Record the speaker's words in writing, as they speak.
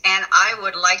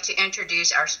would like to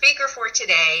introduce our speaker for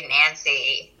today,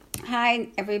 Nancy. Hi,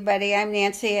 everybody. I'm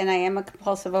Nancy, and I am a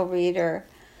compulsive overeater.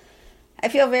 I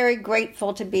feel very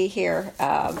grateful to be here.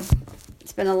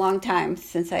 It's been a long time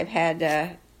since I've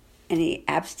had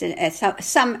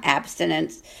some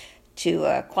abstinence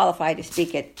to qualify to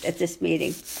speak at this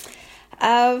meeting.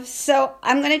 So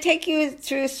I'm going to take you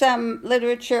through some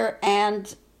literature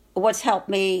and what's helped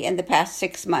me in the past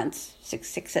 6 months,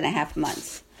 six and a half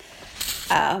months.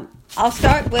 I'll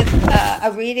start with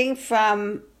a reading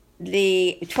from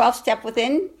the 12-Step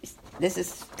Within. This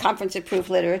is conference-approved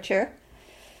literature.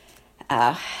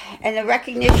 And the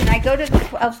recognition, I go to the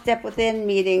 12-Step Within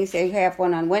meetings. They have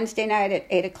one on Wednesday night at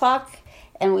 8 o'clock,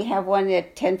 and we have one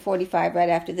at 10:45 right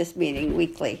after this meeting,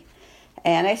 weekly.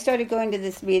 And I started going to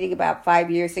this meeting about 5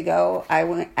 years ago.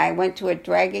 I went to it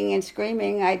dragging and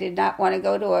screaming. I did not want to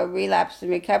go to a relapse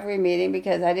and recovery meeting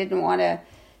because I didn't want to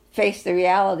face the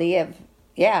reality of,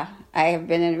 I have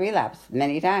been in relapse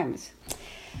many times.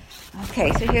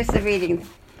 Okay, so here's the reading.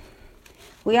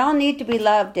 We all need to be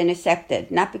loved and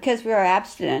accepted, not because we are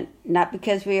abstinent, not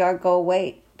because we are goal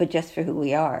weight, but just for who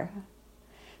we are.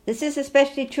 This is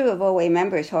especially true of OA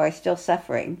members who are still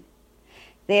suffering.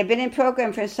 They have been in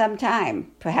program for some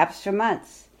time, perhaps for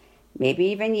months, maybe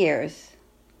even years,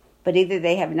 but either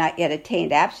they have not yet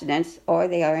attained abstinence or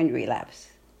they are in relapse.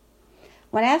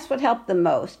 When asked what helped them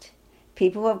most,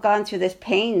 people who have gone through this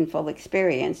painful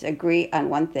experience agree on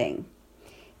one thing: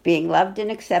 being loved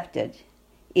and accepted,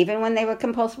 even when they were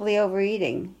compulsively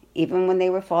overeating, even when they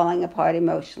were falling apart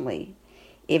emotionally,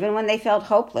 even when they felt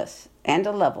hopeless and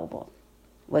unlovable,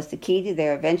 was the key to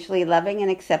their eventually loving and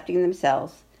accepting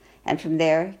themselves, and from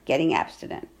there, getting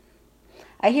abstinent.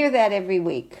 I hear that every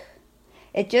week.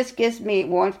 It just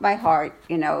warms my heart,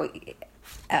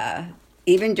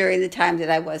 even during the time that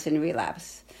I was in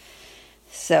relapse.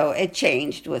 So it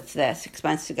changed with 6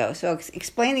 months ago. So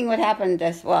explaining what happened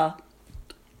as well,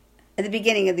 at the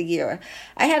beginning of the year,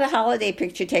 I had a holiday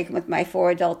picture taken with my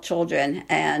 4 adult children,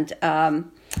 and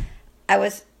I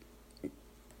was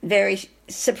very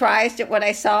surprised at what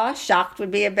I saw. Shocked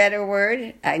would be a better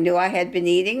word. I knew I had been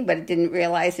eating, but I didn't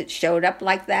realize it showed up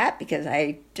like that because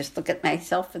I just look at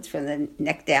myself. It's from the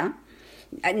neck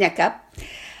up.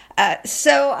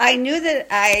 So I knew that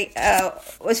I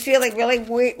was feeling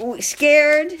really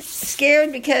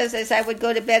scared because as I would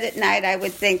go to bed at night, I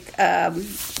would think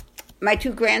my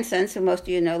 2 grandsons, who most of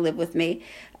you know live with me,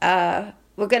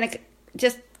 were going to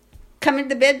just come into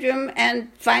the bedroom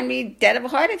and find me dead of a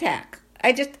heart attack.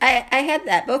 I had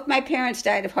that. Both my parents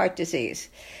died of heart disease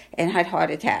and had heart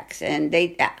attacks. And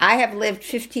I have lived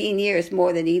 15 years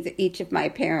more than each of my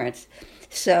parents.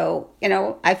 So,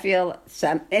 I feel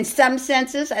in some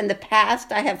senses, in the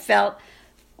past, I have felt,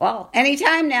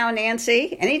 anytime now,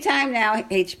 Nancy, anytime now,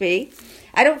 HB.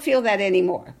 I don't feel that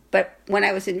anymore. But when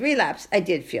I was in relapse, I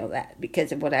did feel that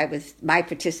because of my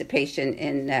participation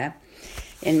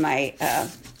in my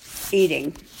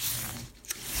eating.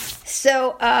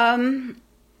 So I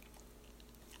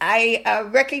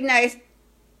recognized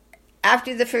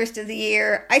after the first of the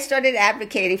year, I started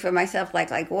advocating for myself,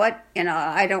 like what,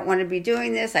 I don't want to be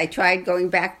doing this. I tried going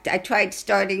back. I tried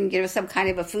starting, some kind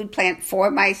of a food plant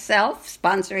for myself,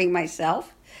 sponsoring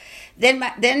myself.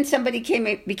 Then somebody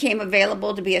became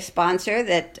available to be a sponsor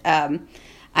that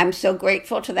I'm so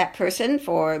grateful to that person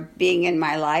for being in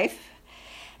my life.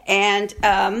 And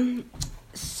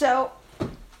so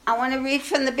I want to read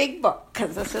from the big book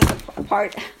because this is a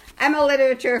part. I'm a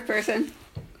literature person.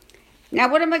 Now,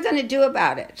 what am I going to do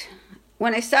about it?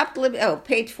 When I stopped living,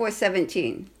 page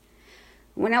 417.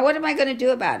 Now, what am I going to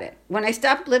do about it? When I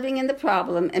stopped living in the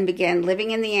problem and began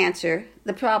living in the answer,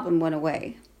 the problem went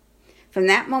away. From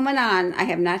that moment on, I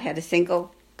have not had a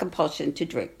single compulsion to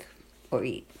drink or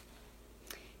eat.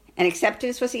 And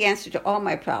acceptance was the answer to all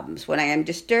my problems. When I am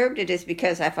disturbed, it is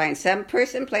because I find some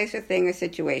person, place, or thing or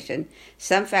situation,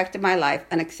 some fact of my life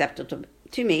unacceptable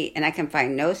to me, and I can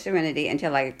find no serenity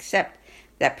until I accept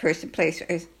that person, place,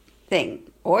 or thing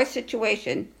or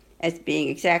situation as being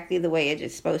exactly the way it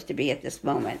is supposed to be at this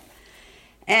moment.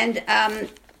 And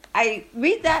I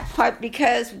read that part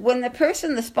because when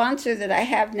the sponsor that I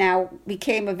have now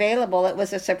became available, it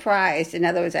was a surprise. In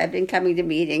other words, I've been coming to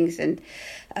meetings and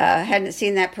hadn't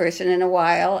seen that person in a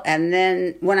while. And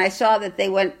then when I saw that they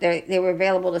were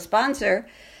available to sponsor,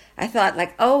 I thought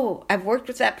I've worked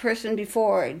with that person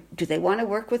before. Do they want to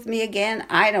work with me again?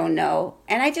 I don't know.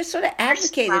 And I just sort of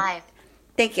advocated.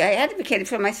 Thank you. I advocated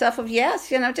for myself of yes,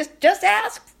 just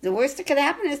ask. The worst that could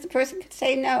happen is the person could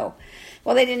say no.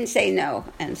 Well, they didn't say no.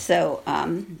 And so,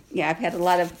 I've had a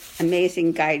lot of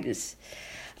amazing guidance.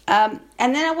 And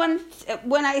then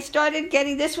when I started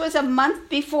getting, this was a month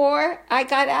before I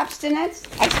got abstinence.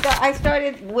 I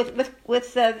started with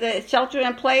the shelter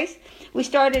in place. We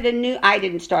started I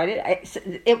didn't start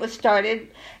it. It was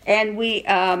started, and we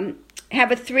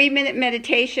have a 3-minute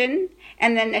meditation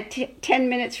and then 10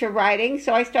 minutes for writing.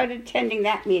 So I started attending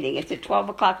that meeting. It's at 12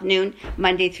 o'clock noon,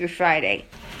 Monday through Friday.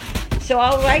 So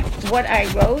I'll write what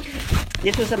I wrote.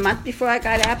 This was a month before I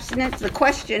got abstinence. The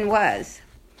question was,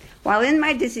 while in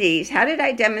my disease, how did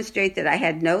I demonstrate that I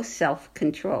had no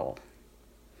self-control?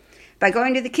 By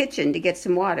going to the kitchen to get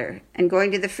some water and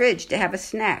going to the fridge to have a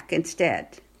snack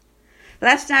instead.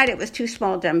 Last night it was 2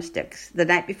 small drumsticks. The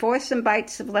night before, some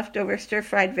bites of leftover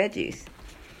stir-fried veggies.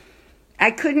 I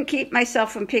couldn't keep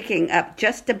myself from picking up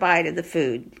just a bite of the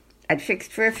food I'd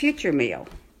fixed for a future meal.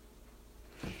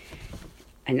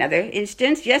 Another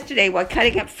instance, yesterday while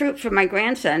cutting up fruit for my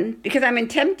grandson, because I'm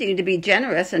attempting to be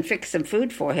generous and fix some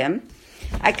food for him,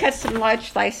 I cut some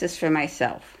large slices for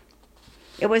myself.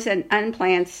 It was an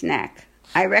unplanned snack.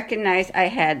 I recognized I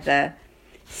had the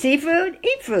seafood,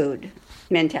 eat food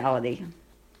mentality.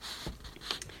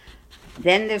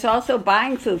 Then there's also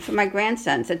buying food for my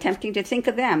grandsons, attempting to think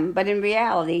of them, but in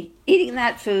reality, eating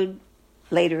that food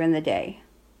later in the day.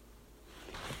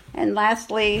 And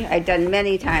lastly, I've done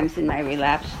many times in my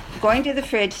relapse, going to the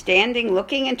fridge, standing,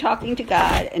 looking and talking to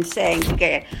God and saying,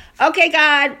 okay,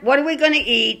 God, what are we going to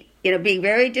eat? Being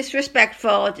very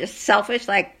disrespectful, just selfish,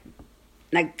 like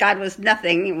God was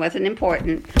nothing, it wasn't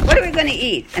important. What are we going to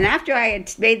eat? And after I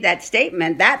had made that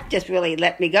statement, that just really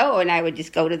let me go, and I would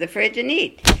just go to the fridge and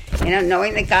eat,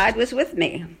 knowing that God was with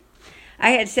me. I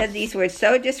had said these words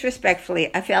so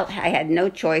disrespectfully, I felt I had no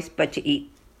choice but to eat.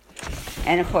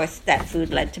 And, of course, that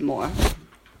food led to more.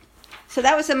 So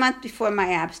that was a month before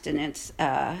my abstinence.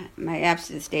 My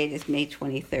abstinence date is May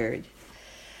 23rd.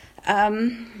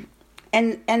 And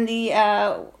the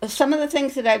some of the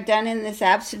things that I've done in this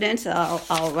abstinence,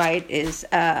 I'll write, is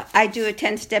I do a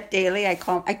 10-step daily. I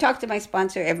talk to my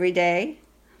sponsor every day.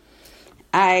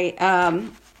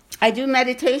 I do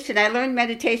meditation. I learned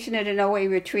meditation at an OA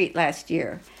retreat last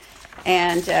year.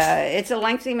 And it's a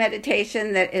lengthy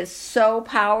meditation that is so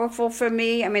powerful for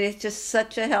me. I mean, it's just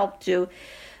such a help to,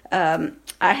 I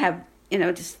have,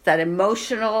 just that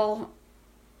emotional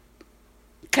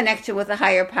connection with a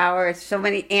higher power. So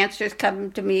many answers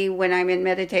come to me when I'm in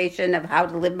meditation of how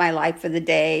to live my life for the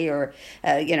day, or,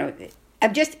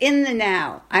 I'm just in the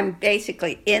now. I'm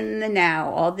basically in the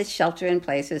now. All this shelter in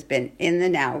place has been in the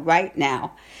now, right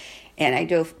now. And I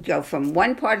go from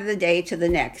one part of the day to the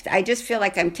next. I just feel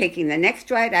like I'm taking the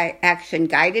next right action,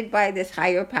 guided by this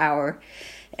higher power.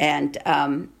 And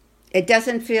it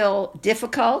doesn't feel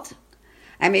difficult.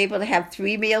 I'm able to have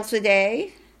 3 meals a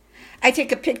day. I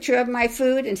take a picture of my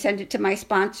food and send it to my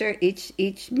sponsor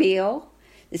each meal.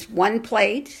 It's one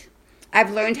plate.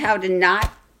 I've learned how to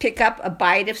not pick up a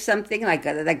bite of something, like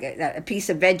a piece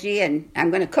of veggie, and I'm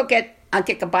going to cook it. I'll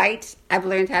take a bite. I've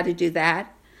learned how to do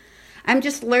that. I'm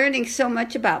just learning so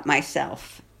much about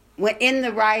myself in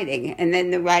the writing, and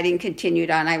then the writing continued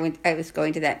on. I was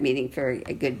going to that meeting for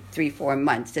a good 3-4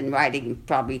 months and writing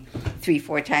probably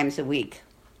 3-4 times a week.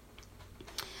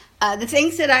 The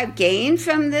things that I've gained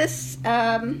from this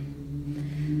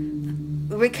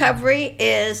recovery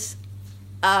is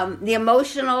the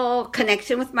emotional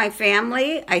connection with my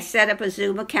family. I set up a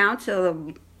Zoom account,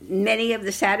 so many of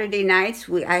the Saturday nights,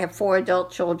 I have 4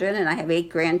 adult children and I have 8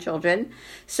 grandchildren.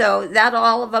 So not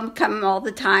all of them come all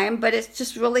the time, but it's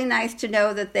just really nice to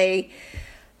know that they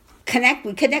connect.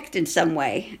 We connect in some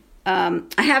way. I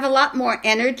have a lot more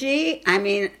energy. I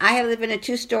mean, I live in a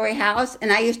 2-story house,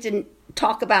 and I used to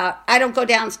talk about, I don't go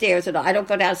downstairs at all. I don't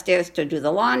go downstairs to do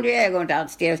the laundry. I go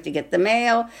downstairs to get the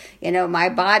mail. My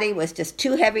body was just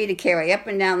too heavy to carry up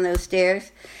and down those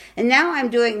stairs. And now I'm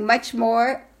doing much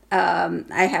more.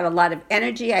 I have a lot of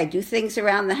energy. I do things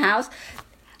around the house.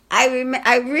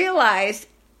 I realized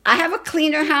I have a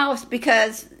cleaner house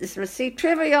because this must seem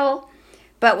trivial,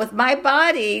 but with my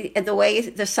body,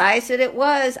 the size that it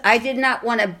was, I did not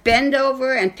want to bend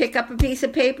over and pick up a piece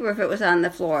of paper if it was on the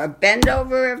floor, or bend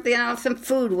over if some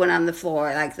food went on the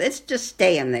floor. Like, it's just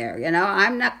staying there.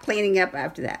 I'm not cleaning up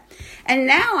after that. And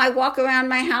now I walk around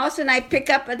my house and I pick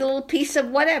up a little piece of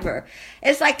whatever.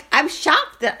 It's like I'm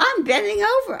shocked that I'm bending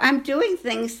over. I'm doing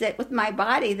things that with my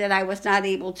body that I was not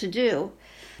able to do.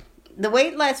 The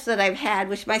weight loss that I've had,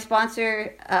 which my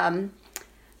sponsor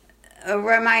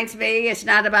reminds me, it's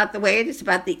not about the weight, it's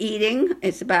about the eating.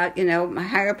 It's about, my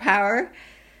higher power.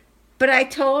 But I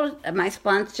told my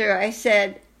sponsor, I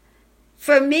said,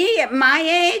 for me, at my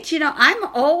age,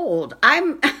 I'm old.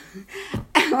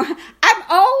 I'm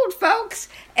old, folks,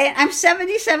 and I'm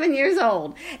 77 years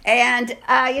old. And,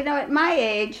 at my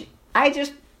age, I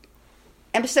just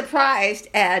am surprised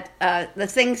at the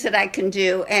things that I can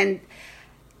do. And,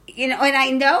 and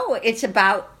I know it's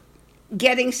about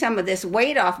getting some of this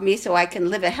weight off me so I can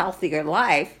live a healthier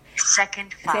life.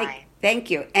 Second 5.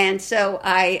 Thank you. And so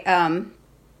I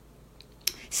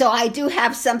do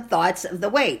have some thoughts of the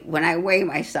weight when I weigh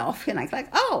myself, and I'm like,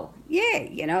 oh,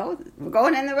 yay, we're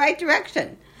going in the right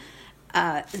direction.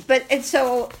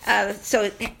 So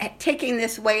taking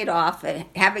this weight off,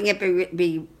 having it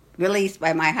be released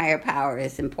by my higher power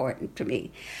is important to me.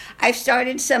 I've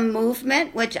started some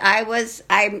movement, which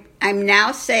I'm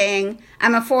now saying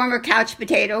I'm a former couch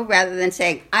potato rather than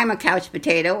saying I'm a couch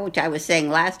potato, which I was saying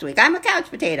last week. I'm a couch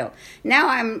potato. Now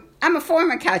I'm a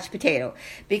former couch potato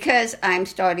because I'm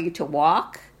starting to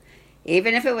walk.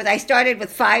 Even if I started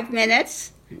with 5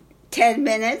 minutes, 10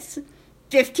 minutes,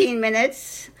 15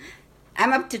 minutes.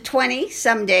 I'm up to 20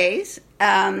 some days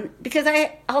because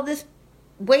all this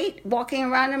weight walking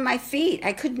around in my feet.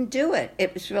 I couldn't do it.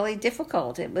 It was really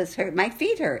difficult. It was hurt. My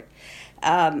feet hurt.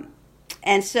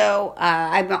 And so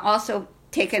I've also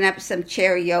taken up some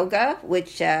chair yoga,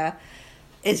 which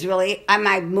is really,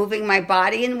 I'm moving my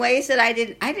body in ways that I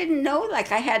didn't know.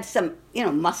 Like I had some,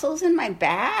 muscles in my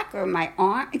back or my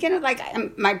arm.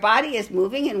 My body is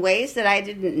moving in ways that I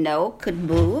didn't know could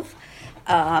move.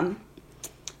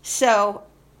 So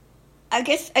I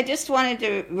guess I just wanted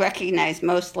to recognize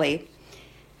mostly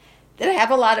that I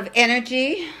have a lot of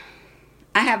energy.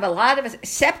 I have a lot of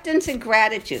acceptance and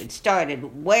gratitude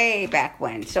started way back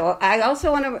when. So I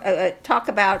also want to talk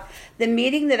about the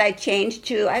meeting that I changed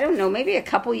to, I don't know, maybe a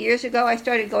couple years ago. I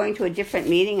started going to a different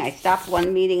meeting. I stopped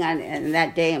one meeting on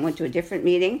that day and went to a different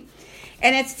meeting.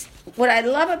 And it's what I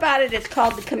love about it. It's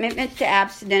called the Commitment to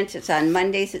Abstinence. It's on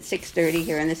Mondays at 6:30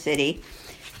 here in the city.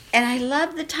 And I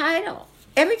love the title.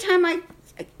 Every time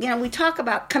we talk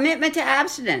about commitment to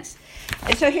abstinence.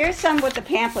 And so here's some with the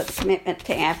pamphlet, Commitment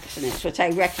to Abstinence, which I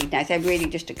recognize. I'm reading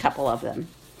just a couple of them.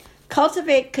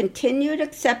 Cultivate continued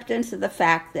acceptance of the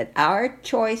fact that our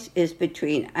choice is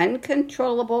between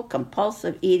uncontrollable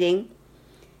compulsive eating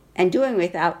and doing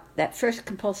without that first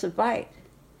compulsive bite.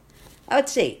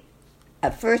 Let's see.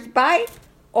 A first bite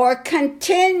or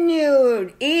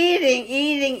continued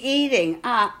eating.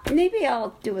 Maybe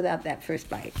I'll do without that first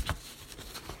bite.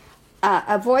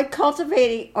 Avoid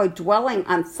cultivating or dwelling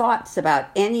on thoughts about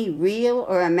any real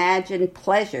or imagined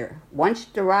pleasure once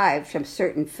derived from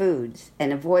certain foods,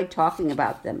 and avoid talking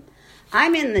about them.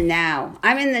 I'm in the now.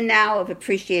 I'm in the now of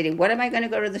appreciating what am I going to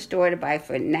go to the store to buy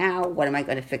for now? What am I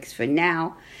going to fix for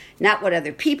now? Not what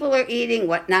other people are eating,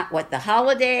 not what the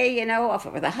holiday,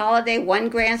 for the holiday, one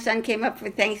grandson came up for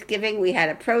Thanksgiving. We had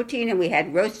a protein and we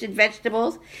had roasted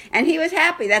vegetables, and he was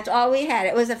happy. That's all we had.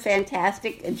 It was a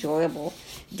fantastic, enjoyable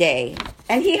day.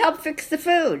 And he helped fix the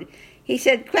food. He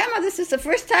said, Grandma, this is the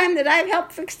first time that I've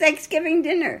helped fix Thanksgiving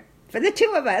dinner for the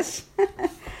two of us.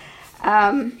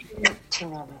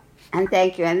 And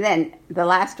thank you. And then the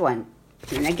last one.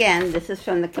 And again, this is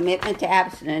from the Commitment to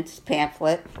Abstinence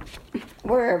pamphlet,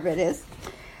 wherever it is.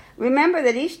 Remember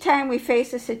that each time we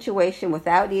face a situation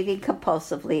without eating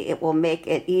compulsively, it will make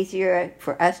it easier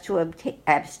for us to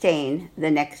abstain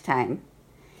the next time.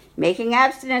 Making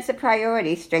abstinence a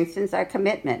priority strengthens our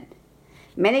commitment.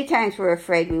 Many times we're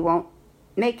afraid we won't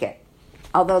make it.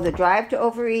 Although the drive to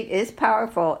overeat is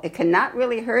powerful, it cannot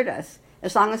really hurt us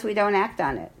as long as we don't act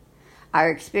on it. Our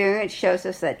experience shows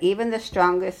us that even the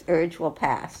strongest urge will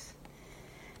pass.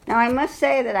 Now, I must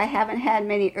say that I haven't had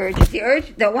many urges.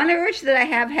 The one urge that I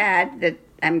have had that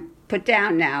I'm put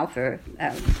down now for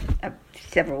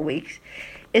several weeks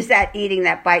is that eating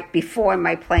that bite before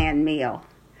my planned meal.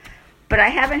 But I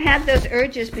haven't had those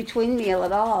urges between meal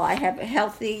at all. I have a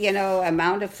healthy,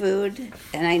 amount of food,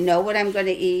 and I know what I'm going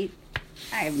to eat.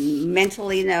 I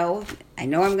mentally know. I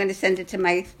know I'm going to send it to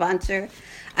my sponsor.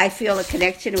 I feel a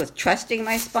connection with trusting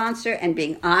my sponsor and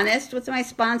being honest with my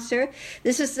sponsor.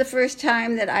 This is the first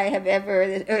time that I have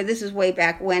this is way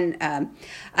back when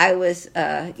I was,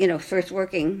 first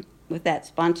working with that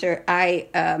sponsor.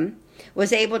 I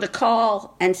was able to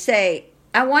call and say,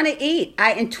 I want to eat.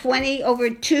 Over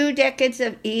 2 decades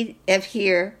of eating,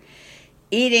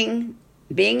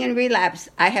 being in relapse,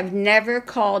 I have never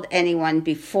called anyone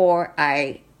before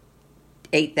I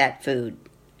ate that food.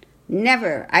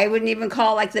 Never. I wouldn't even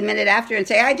call like the minute after and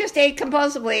say, I just ate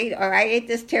compulsively, or I ate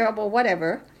this terrible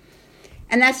whatever.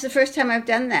 And that's the first time I've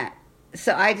done that.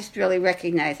 So I just really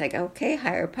recognize, okay,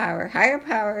 higher power. Higher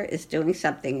power is doing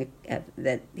something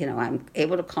that, I'm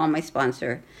able to call my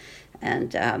sponsor.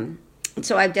 And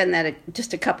so I've done that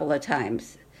just a couple of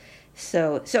times.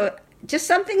 So just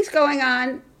something's going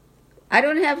on. I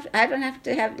don't have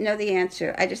to know the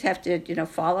answer. I just have to,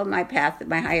 follow my path that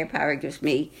my higher power gives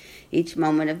me each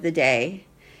moment of the day.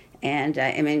 And I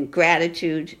am in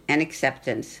gratitude and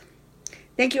acceptance.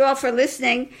 Thank you all for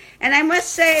listening. And I must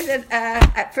say that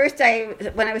at first,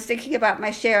 when I was thinking about my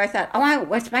share, I thought,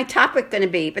 what's my topic going to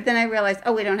be? But then I realized,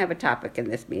 we don't have a topic in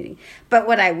this meeting. But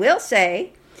what I will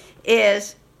say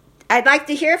is I'd like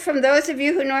to hear from those of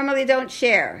you who normally don't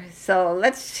share. So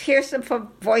let's hear some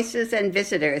voices and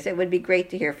visitors. It would be great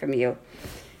to hear from you.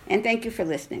 And thank you for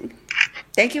listening.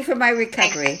 Thank you for my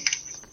recovery.